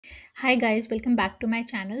Hi guys, welcome back to my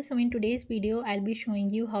channel. So in today's video, I'll be showing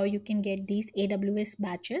you how you can get these AWS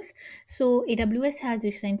batches. So AWS has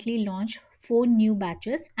recently launched 4 new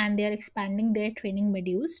batches and they are expanding their training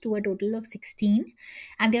modules to a total of 16,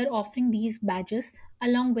 and they are offering these badges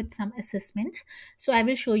along with some assessments. So I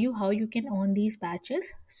will show you how you can earn these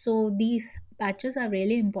batches. So these batches are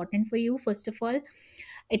really important for you. First of all,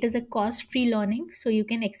 it is a cost-free learning, so you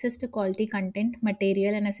can access the quality content,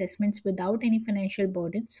 material, and assessments without any financial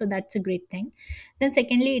burden. So that's a great thing. Then,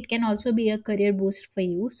 secondly, it can also be a career boost for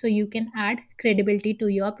you. So you can add credibility to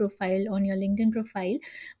your profile on your LinkedIn profile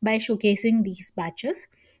by showcasing these batches.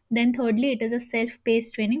 Then, thirdly, it is a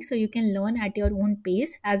self-paced training, so you can learn at your own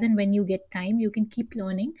pace, as in when you get time, you can keep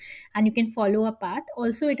learning and you can follow a path.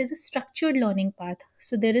 Also, it is a structured learning path.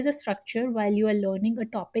 So there is a structure while you are learning a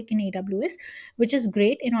topic in AWS, which is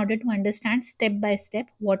great in order to understand step by step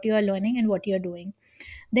what you are learning and what you are doing.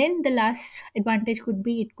 Then the last advantage could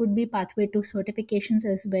be it could be pathway to certifications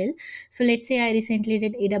as well. So let's say I recently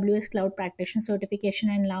did AWS cloud practitioner certification,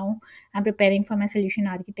 and now I'm preparing for my solution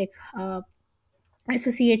architect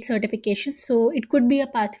associate certification. So it could be a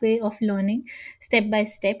pathway of learning step by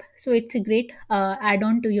step. So it's a great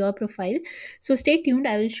add-on to your profile. So stay tuned,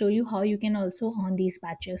 I will show you how you can also earn these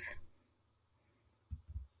batches.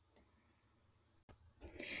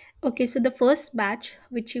 Okay, so the first batch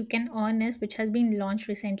which you can earn is which has been launched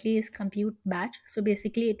recently is compute batch. So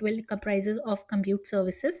basically it will comprises of compute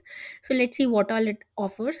services. So let's see what all it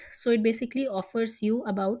offers. So it basically offers you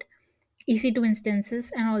about EC2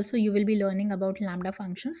 instances, and also you will be learning about Lambda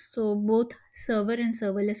functions. So both server and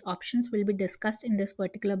serverless options will be discussed in this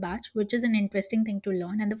particular batch, which is an interesting thing to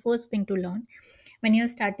learn and the first thing to learn when you're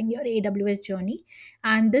starting your AWS journey.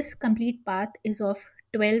 And this complete path is of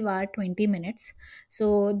 12 hour 20 minutes.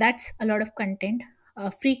 So that's a lot of content,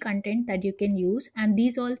 free content that you can use, and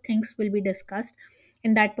these all things will be discussed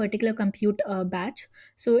in that particular compute batch.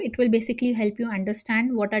 So it will basically help you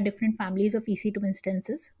understand what are different families of EC2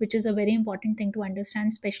 instances, which is a very important thing to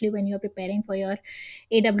understand, especially when you're preparing for your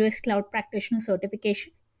AWS cloud practitioner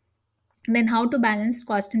certification. Then how to balance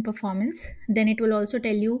cost and performance. Then it will also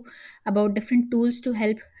tell you about different tools to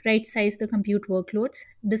help right size the compute workloads,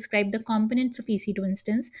 describe the components of EC2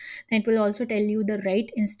 instance. Then it will also tell you the right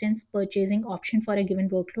instance purchasing option for a given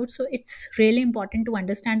workload. So it's really important to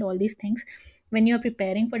understand all these things when you're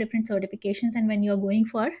preparing for different certifications and when you're going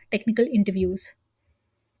for technical interviews.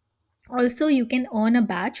 Also, you can earn a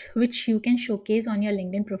badge which you can showcase on your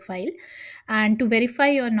LinkedIn profile. And to verify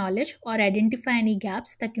your knowledge or identify any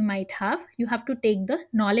gaps that you might have, you have to take the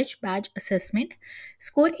knowledge badge assessment,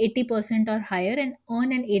 score 80% or higher, and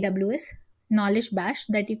earn an AWS knowledge badge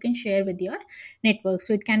that you can share with your network.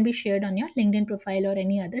 So it can be shared on your LinkedIn profile or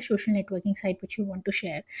any other social networking site which you want to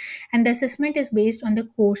share. And the assessment is based on the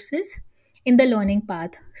courses in the learning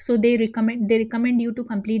path. So they recommend you to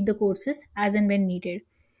complete the courses as and when needed.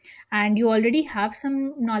 And you already have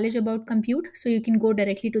some knowledge about compute, so you can go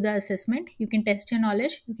directly to the assessment, you can test your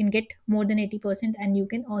knowledge, you can get more than 80%, and you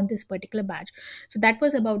can earn this particular badge. So that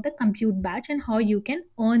was about the compute batch and how you can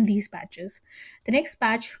earn these batches. The next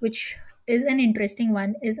batch, which is an interesting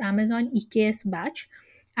one, is Amazon EKS batch.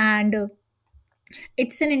 And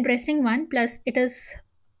it's an interesting one, plus it is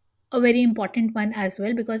a very important one as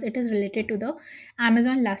well, because it is related to the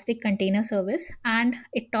Amazon Elastic Container Service, and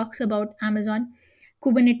it talks about Amazon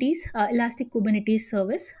Kubernetes, Elastic Kubernetes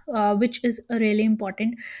Service, which is a really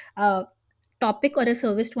important topic or a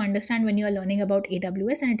service to understand when you are learning about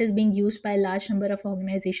AWS, and it is being used by a large number of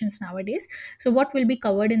organizations nowadays. So, what will be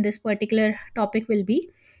covered in this particular topic will be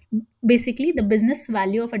basically the business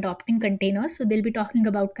value of adopting containers. So they'll be talking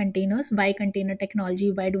about containers, why container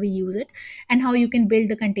technology, why do we use it, and how you can build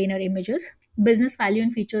the container images. Business value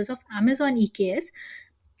and features of Amazon EKS,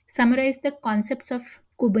 summarize the concepts of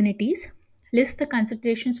Kubernetes, list the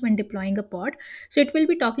considerations when deploying a pod. So it will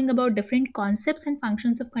be talking about different concepts and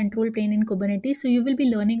functions of control plane in Kubernetes. So you will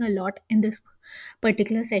be learning a lot in this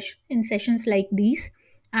particular session, in sessions like these.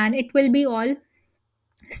 And it will be all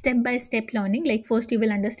step by step learning. Like first you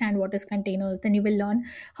will understand what is containers, then you will learn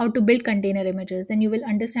how to build container images, then you will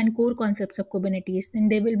understand core concepts of Kubernetes, then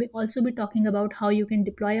they will be also be talking about how you can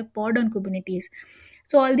deploy a pod on Kubernetes.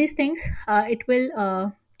 So all these things, it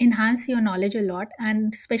will enhance your knowledge a lot,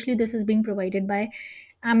 and especially this is being provided by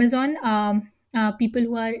Amazon, people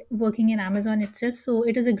who are working in Amazon itself. So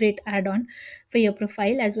it is a great add-on for your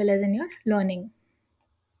profile as well as in your learning.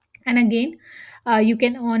 And again, you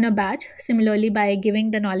can earn a badge similarly by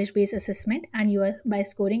giving the knowledge based assessment, and you are by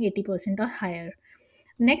scoring 80% or higher.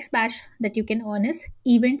 Next badge that you can earn is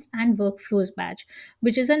events and workflows badge,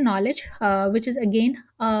 which is a knowledge, which is again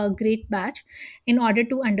a great badge in order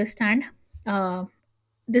to understand.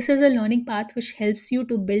 This is a learning path which helps you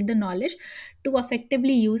to build the knowledge to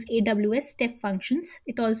effectively use AWS step functions.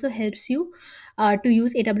 It also helps you to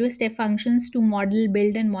use AWS step functions to model,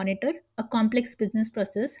 build, and monitor a complex business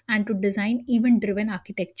process and to design event driven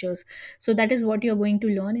architectures. So, that is what you're going to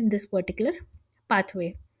learn in this particular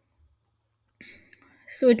pathway.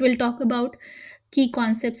 So, it will talk about key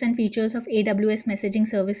concepts and features of AWS messaging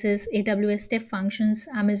services, AWS step functions,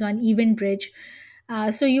 Amazon Event Bridge.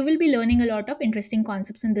 So, you will be learning a lot of interesting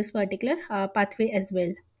concepts in this particular pathway as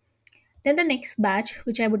well. Then the next batch,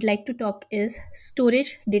 which I would like to talk, is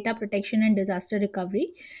storage, data protection, and disaster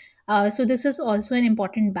recovery. So this is also an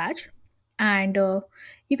important batch, and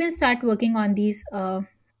you can start working on these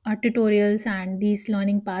tutorials and these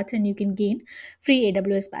learning paths, and you can gain free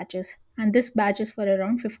AWS batches. And this batch is for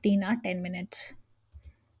around 15 or 10 minutes.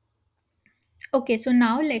 Okay, so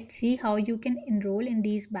now let's see how you can enroll in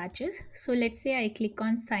these batches. So let's say I click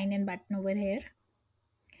on sign in button over here.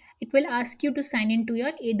 It will ask you to sign into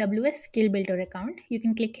your AWS Skill Builder account. You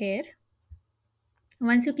can click here.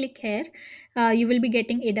 Once you click here, you will be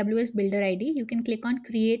getting AWS Builder ID. You can click on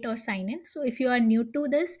create or sign in. So if you are new to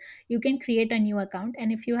this, you can create a new account,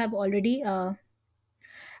 and if you already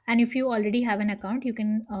have an account, you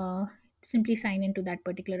can simply sign into that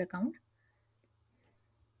particular account.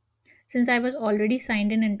 Since I was already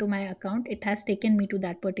signed in into my account, it has taken me to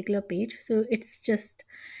that particular page. So it's just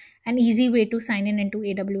an easy way to sign in into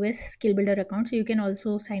AWS Skill Builder account. So you can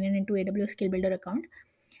also sign in into AWS Skill Builder account,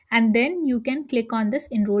 and then you can click on this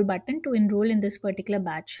enroll button to enroll in this particular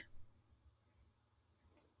batch.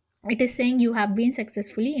 It is saying you have been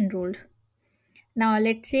successfully enrolled. Now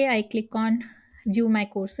let's say I click on view my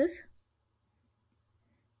courses.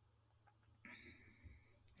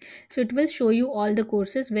 So it will show you all the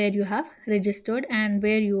courses where you have registered and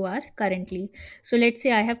where you are currently. So let's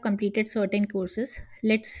say I have completed certain courses.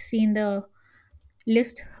 Let's see in the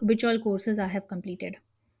list which all courses I have completed.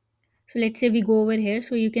 So let's say we go over here.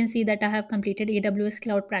 So you can see that I have completed AWS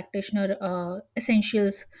Cloud Practitioner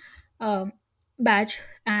Essentials uh, badge,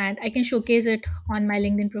 and I can showcase it on my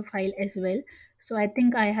LinkedIn profile as well. So I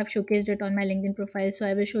think I have showcased it on my LinkedIn profile. So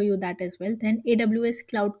I will show you that as well. Then AWS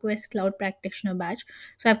Cloud Quest Cloud Practitioner badge.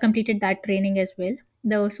 So I've completed that training as well.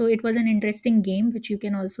 So it was an interesting game which you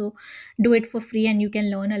can also do it for free, and you can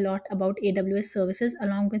learn a lot about AWS services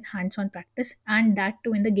along with hands-on practice, and that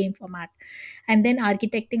too in the game format. And then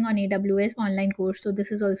architecting on AWS online course, so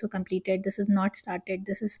this is also completed, this is not started,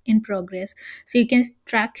 this is in progress. So you can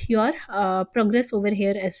track your progress over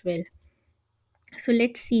here as well. So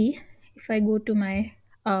let's see, if I go to my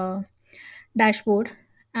uh, dashboard,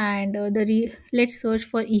 and let's search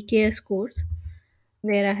for EKS course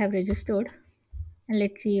where I have registered, and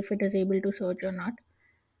let's see if it is able to search or not.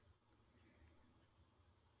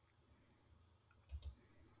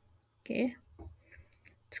 Okay,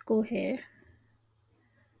 let's go here.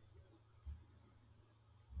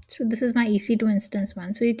 So this is my EC2 instance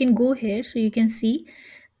one. So you can go here, so you can see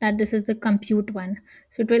that this is the compute one.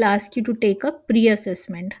 So it will ask you to take a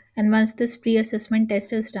pre-assessment, and once this pre-assessment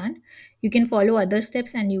test is done, you can follow other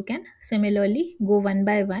steps, and you can similarly go one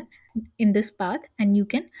by one in this path, and you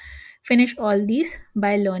can finish all these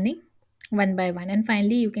by learning one by one. And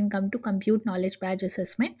finally you can come to compute knowledge badge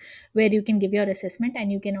assessment, where you can give your assessment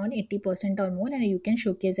and you can earn 80% or more, and you can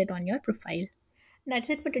showcase it on your profile. That's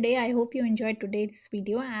it for today. I hope you enjoyed today's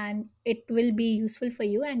video and it will be useful for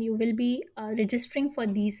you, and you will be registering for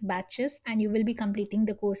these batches, and you will be completing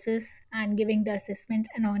the courses and giving the assessments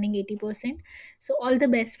and earning 80%. So all the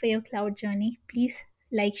best for your cloud journey. Please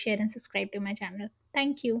like, share and subscribe to my channel.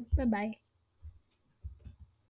 Thank you. Bye bye.